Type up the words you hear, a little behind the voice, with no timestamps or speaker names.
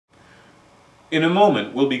In a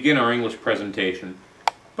moment, we'll begin our English presentation.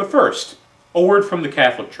 But first, a word from the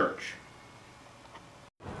Catholic Church.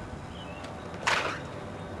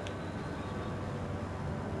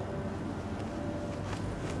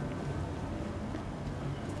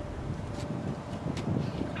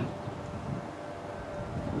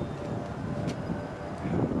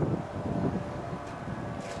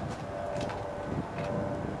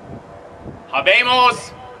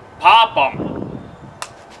 Habemos Papam.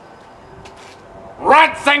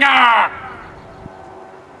 Ratzinger!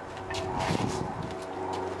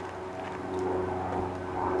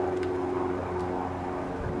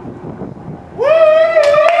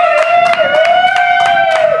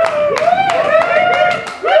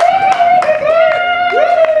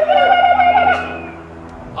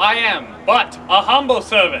 I am but a humble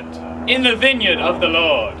servant in the vineyard of the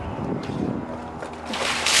Lord.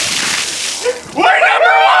 We're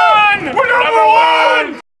number one! We're number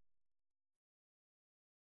one!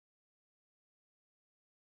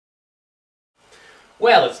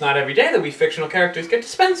 Well, it's not every day that we fictional characters get to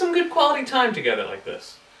spend some good quality time together like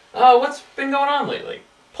this. What's been going on lately?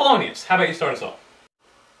 Polonius, how about you start us off?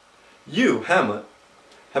 You, Hamlet,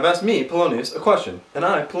 have asked me, Polonius, a question, and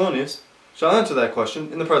I, Polonius, shall answer that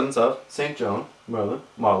question in the presence of St. Joan, Merlin,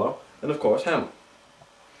 Marlowe, and of course Hamlet.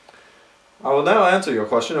 I will now answer your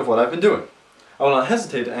question of what I've been doing. I will not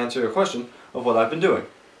hesitate to answer your question of what I've been doing.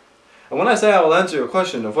 And when I say I will answer your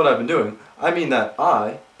question of what I've been doing, I mean that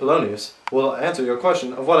I, Polonius, will answer your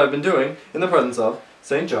question of what I've been doing in the presence of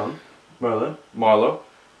St. John, Merlin, Marlowe,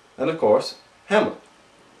 and of course, Hamlet.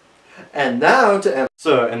 And now to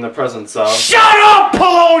answer in the presence of... Shut up,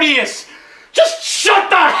 Polonius! Just shut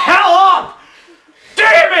the hell up!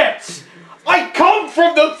 Damn it! I come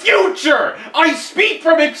from the future! I speak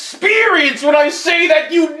from experience when I say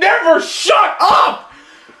that you never shut up!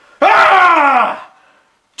 Ah!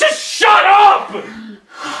 Just shut up!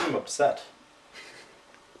 I'm upset.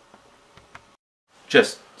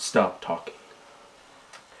 Just stop talking.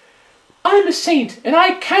 I'm a saint, and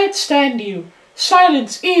I can't stand you.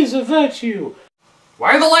 Silence is a virtue.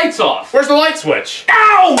 Why are the lights off? Where's the light switch?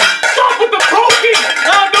 Ow! Stop with the poking!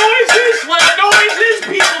 Loud noises! Loud noises!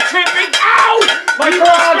 People tripping! Ow! People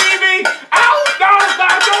screaming! Ow! No!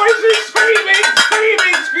 Loud noises! Screaming!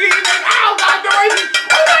 Screaming! Screaming! Ow! Loud noises!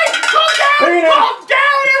 Oh my! Calm down! Calm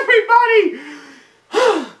down, everybody!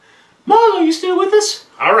 Marlowe, you still with us?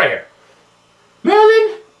 All right here.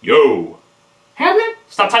 Merlin? Yo! Hamlet?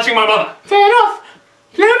 Stop touching my mother. Fair enough.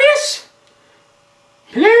 Polonius?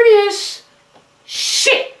 Polonius?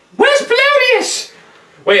 Shit! Where's Polonius?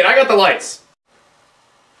 Wait, I got the lights.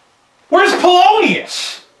 Where's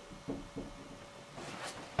Polonius?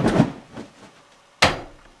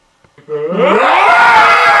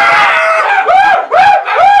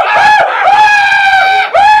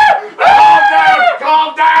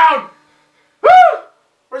 Calm down!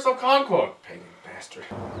 Where's Okonkwo? Pagan bastard.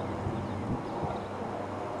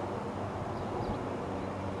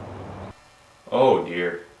 Oh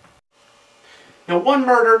dear. Now, one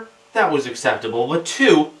murder, that was acceptable, but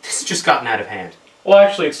two, this has just gotten out of hand. Well,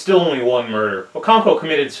 actually, it's still only one murder. Okonkwo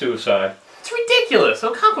committed suicide. It's ridiculous.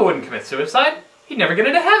 Okonkwo wouldn't commit suicide. He'd never get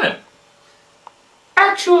into heaven.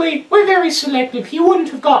 Actually, we're very selective. He wouldn't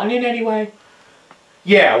have gotten in anyway.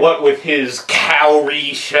 Yeah, what with his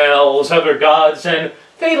cowrie shells, other gods, and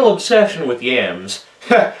fatal obsession with yams,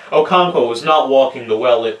 Okonkwo was not walking the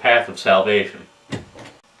well-lit path of salvation.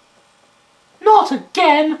 Not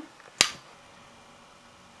again.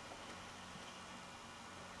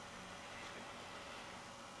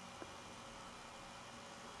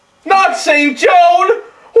 Not St. Joan!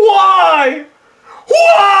 Why?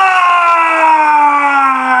 Why?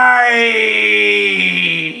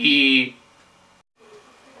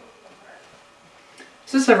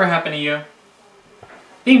 Has this ever happened to you?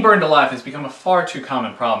 Being burned alive has become a far too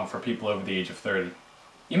common problem for people over the age of 30.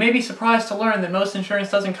 You may be surprised to learn that most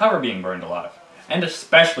insurance doesn't cover being burned alive, and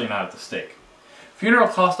especially not at the stake. Funeral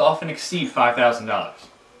costs often exceed $5,000.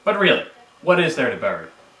 But really, what is there to bury?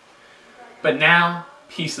 But now,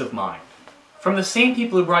 peace of mind. From the same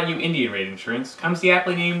people who brought you Indian Raid insurance comes the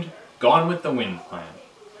aptly named Gone with the Wind plan.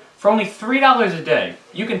 For only $3 a day,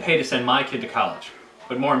 you can pay to send my kid to college.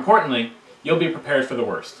 But more importantly, you'll be prepared for the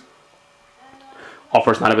worst.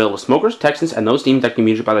 Offers not available to smokers, Texans, and those deemed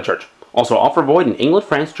decommunity by the church. Also offer void in England,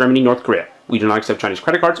 France, Germany, North Korea. We do not accept Chinese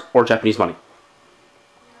credit cards or Japanese money.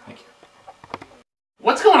 Thank you.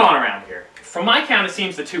 What's going on around here? From my count, it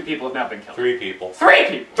seems that 2 people have now been killed. 3 people. 3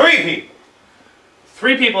 people! 3 people!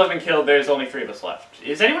 3 people have been killed, there's only 3 of us left.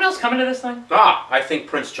 Is anyone else coming to this thing? Ah, I think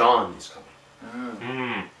Prince John is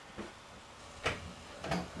coming.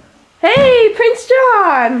 Hey, Prince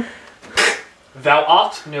John! Thou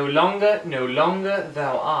art no longer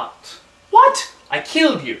thou art. What? I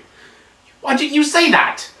killed you. Why didn't you say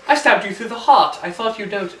that? I stabbed you through the heart. I thought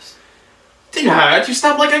you'd notice. Didn't hurt, you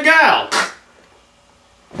stabbed like a girl.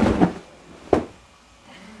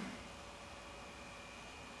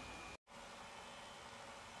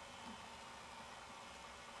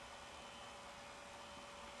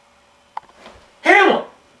 Hamlet!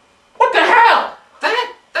 What the hell?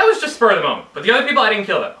 That was just spur of the moment. But the other people, I didn't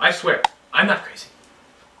kill them. I swear. I'm not crazy.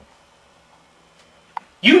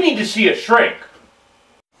 You need to see a shrink.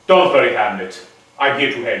 Don't worry, Hamlet. I'm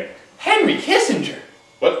here to help. Henry Kissinger!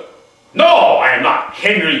 What? No, I am not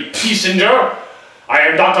Henry Kissinger. I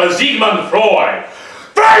am Dr. Sigmund Freud,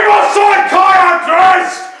 famous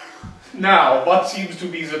psychiatrist! Now, what seems to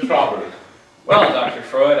be the trouble? Well, Dr.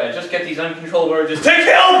 Freud, I just get these uncontrolled urges To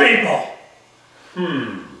kill people!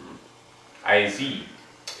 I see.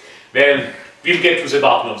 Well, we'll get to the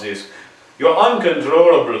bottom of this. Your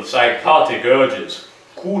uncontrollable psychotic urges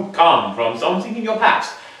could come from something in your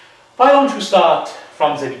past. Why don't you start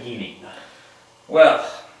from the beginning? Well,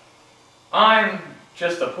 I'm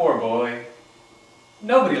just a poor boy.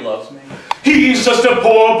 Nobody loves me. He's just a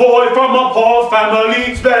poor boy from a poor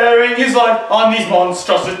family, sparing his life on these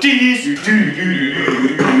monstrosities.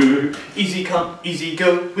 Easy come, easy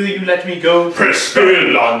go, will you let me go?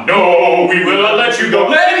 Priscilla, no, we will not let you go.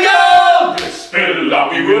 Let him go! Priscilla,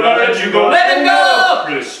 we will not let you go. Let him go!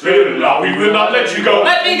 Priscilla, we will not let you go.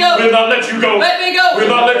 Let me go! We'll not let you go. Let me go! We'll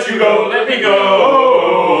not let you go. Let me go.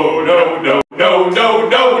 Oh, no, no, no, no,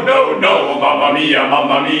 no, no, no. Mamma mia,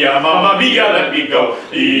 let me go.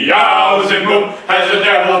 Yowzingum has the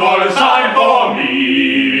devil brought a sign for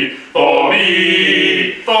me. For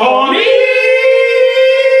me. For me.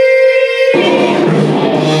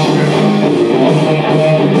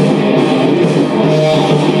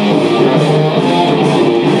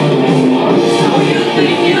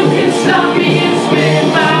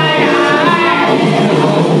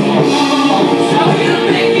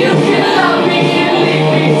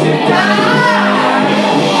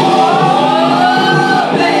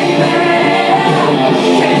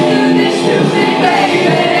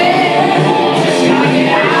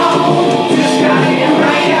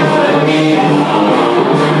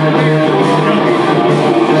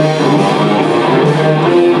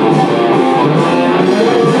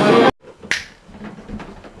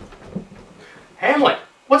 Hamlet,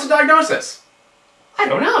 what's the diagnosis? I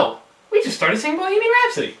don't know. We just started singing Bohemian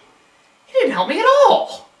Rhapsody. He didn't help me at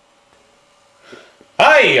all.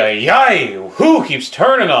 Ay, ay, ay. Who keeps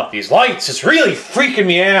turning off these lights? It's really freaking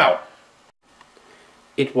me out.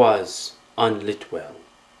 It was unlit well,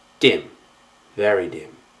 dim, very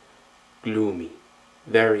dim, gloomy,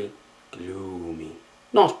 very gloomy,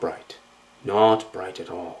 not bright at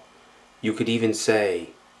all. You could even say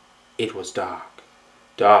it was dark,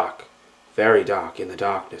 dark, very dark in the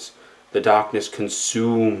darkness. The darkness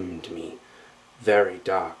consumed me, very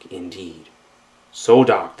dark indeed. So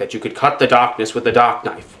dark that you could cut the darkness with a dark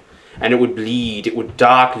knife, and it would bleed, it would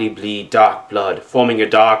darkly bleed dark blood, forming a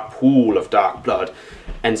dark pool of dark blood,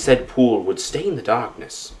 and said pool would stain the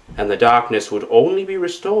darkness, and the darkness would only be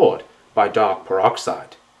restored by dark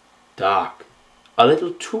peroxide. Dark. A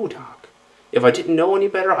little too dark. If I didn't know any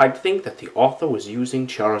better, I'd think that the author was using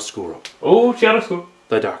chiaroscuro. Oh, chiaroscuro.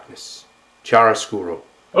 The darkness. Chiaroscuro.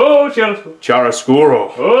 Oh, chiaroscuro.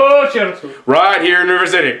 Chiaroscuro. Oh, chiaroscuro. Right here in River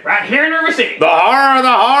City. Right here in River City. The horror,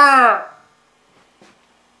 the horror!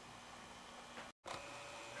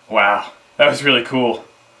 Wow, that was really cool.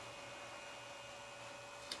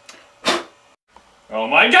 Oh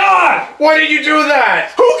my god! Why did you do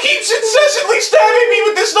that? Who keeps incessantly stabbing me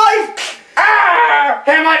with this knife? Ah!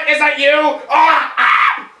 Hamlet, is that you?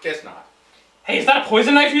 Ah! Guess not. Hey, is that a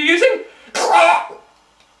poison knife you're using?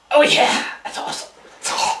 Oh yeah, that's awesome.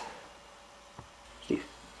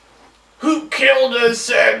 Who killed us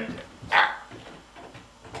and...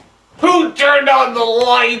 Who turned on the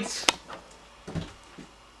lights?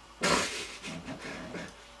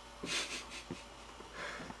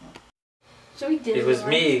 So we did It was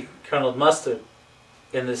me, Colonel Mustard,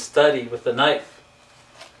 in the study with a knife.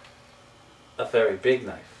 A very big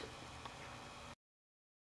knife.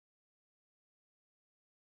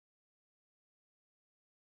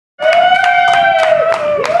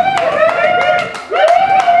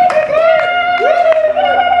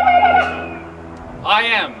 I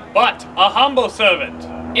am but a humble servant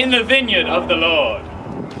in the vineyard of the Lord.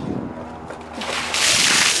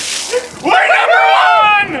 We're number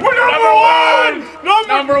one! We're number one!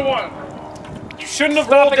 Number one. You shouldn't have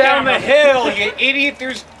Roll rolled down the hill, you idiot!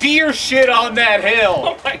 There's deer shit on that hill!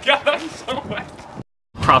 Oh my god, I'm so wet.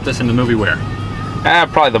 Crop this into movie wear.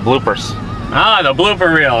 Probably the bloopers. Ah, the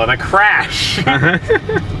blooper reel, the crash.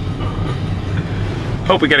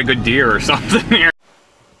 Hope we get a good deer or something here.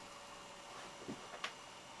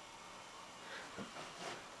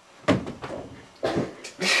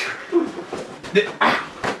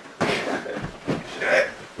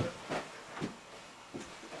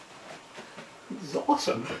 This is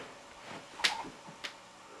awesome.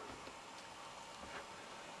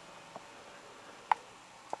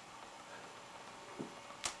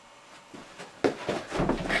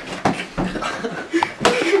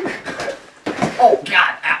 Oh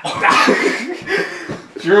God! Ow!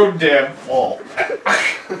 It's your own damn fault.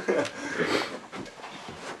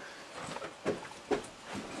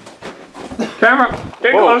 Camera,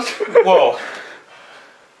 get close. Whoa.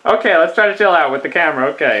 Okay, let's try to chill out with the camera.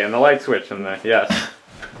 Okay, and the light switch and the yes.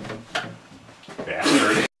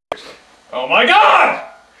 Bastard. Oh my God!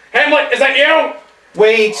 Hamlet, is that you?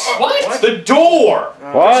 Wait. What? The door.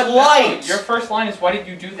 What? There's light. Your first line is, why did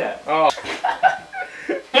you do that? Oh.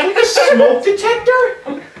 A smoke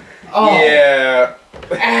detector? Oh. Yeah.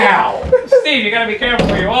 Ow! Steve, you gotta be careful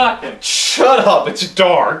where you're walking. Shut up, it's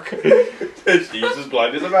dark. Steve's as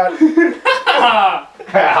blind as a bat.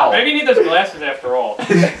 Ow. Maybe you need those glasses after all.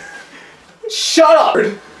 Shut up!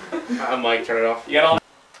 I'm like, turn it off. You got all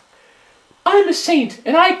I'm a saint,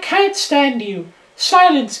 and I can't stand you.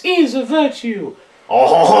 Silence is a virtue. I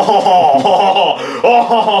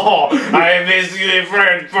miss you,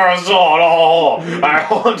 friend croissant. I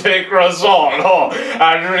want a croissant.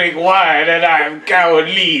 I drink wine and I'm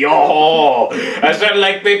cowardly. I sound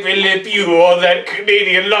like Pepe Le Pew or that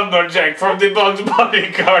Canadian lumberjack from the Bugs Bunny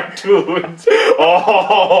cartoons.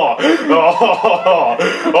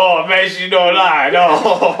 Messi no lie.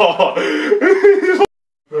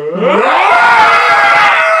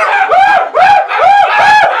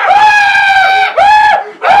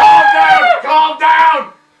 Calm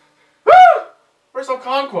down! Where's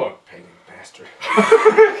Okonkwo? Pagan bastard.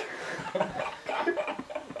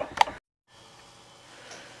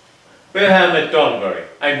 Well, Hamlet, don't worry.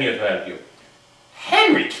 I'm here to help you.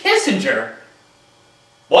 Henry Kissinger?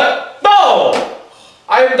 What? No!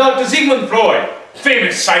 I am Dr. Sigmund Freud,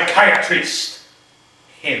 famous psychiatrist.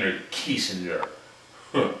 Henry Kissinger.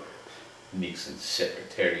 Nixon's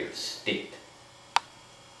Secretary of State.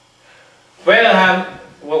 Well,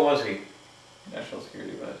 what was he? National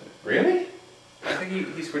Security Advisor. Really? I think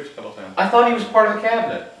he switched a couple times. I thought he was part of the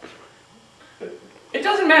cabinet. It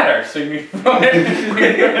doesn't matter, so you start over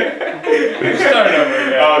again.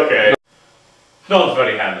 Okay. Don't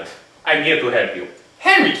worry, Hamlet. I'm here to help you.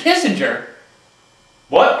 Henry Kissinger?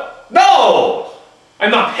 What? No!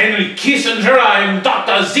 I'm not Henry Kissinger, I'm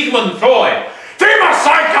Dr. Sigmund Freud, famous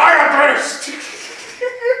psychiatrist!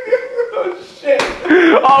 Oh, shit.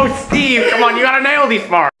 Oh, Steve, come on, you gotta nail these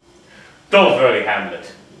parts. Don't worry,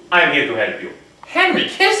 Hamlet. I'm here to help you. Henry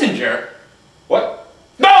Kissinger? What?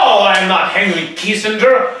 No, I am not Henry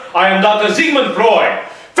Kissinger. I am Dr. Sigmund Freud,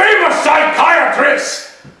 famous psychiatrist!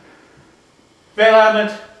 Well,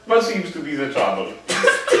 Hamlet, what seems to be the trouble?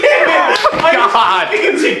 Damn it! God!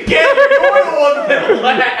 I'm together. You're the one that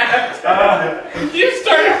laughed. You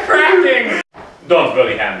started cracking! Don't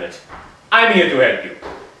worry, Hamlet. I'm here to help you.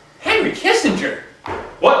 Henry Kissinger?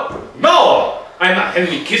 What? No! I'm not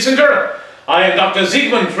Henry Kissinger. I am Dr.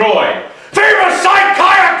 Sigmund Freud, famous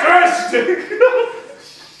psychiatrist!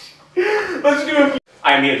 Let's do it.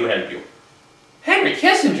 I'm here to help you. Henry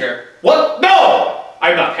Kissinger? What? No!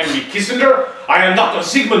 I'm not Henry Kissinger. I am Dr.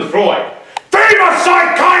 Sigmund Freud, famous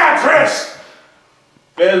psychiatrist!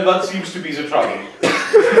 Well, what seems to be the trouble?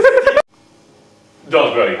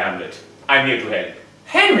 Don't worry, Hamlet. I'm here to help.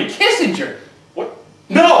 Henry Kissinger? What?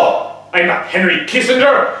 No! I'm not Henry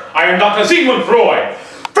Kissinger. I am Dr. Sigmund Freud,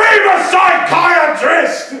 famous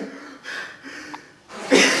psychiatrist!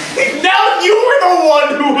 Now you were the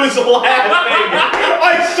one who was laughing.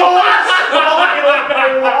 I saw it smiling like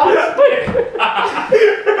I lost it. I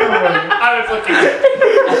was looking at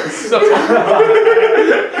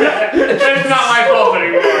It's not my fault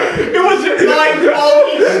anymore. It wasn't my fault.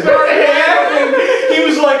 He started laughing. He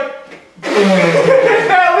was like,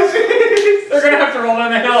 that was it. They're gonna have to roll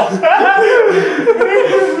down the hill.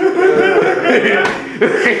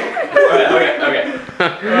 Okay. I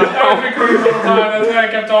was recording the whole time, that's why I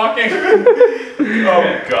kept talking. Oh,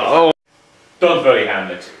 God. Oh. Don't worry,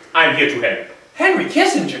 Hamlet. I'm here to help. Henry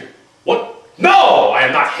Kissinger? What? No! I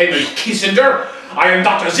am not Henry Kissinger. I am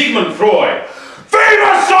Dr. Sigmund Freud,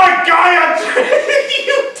 famous psychiatrist!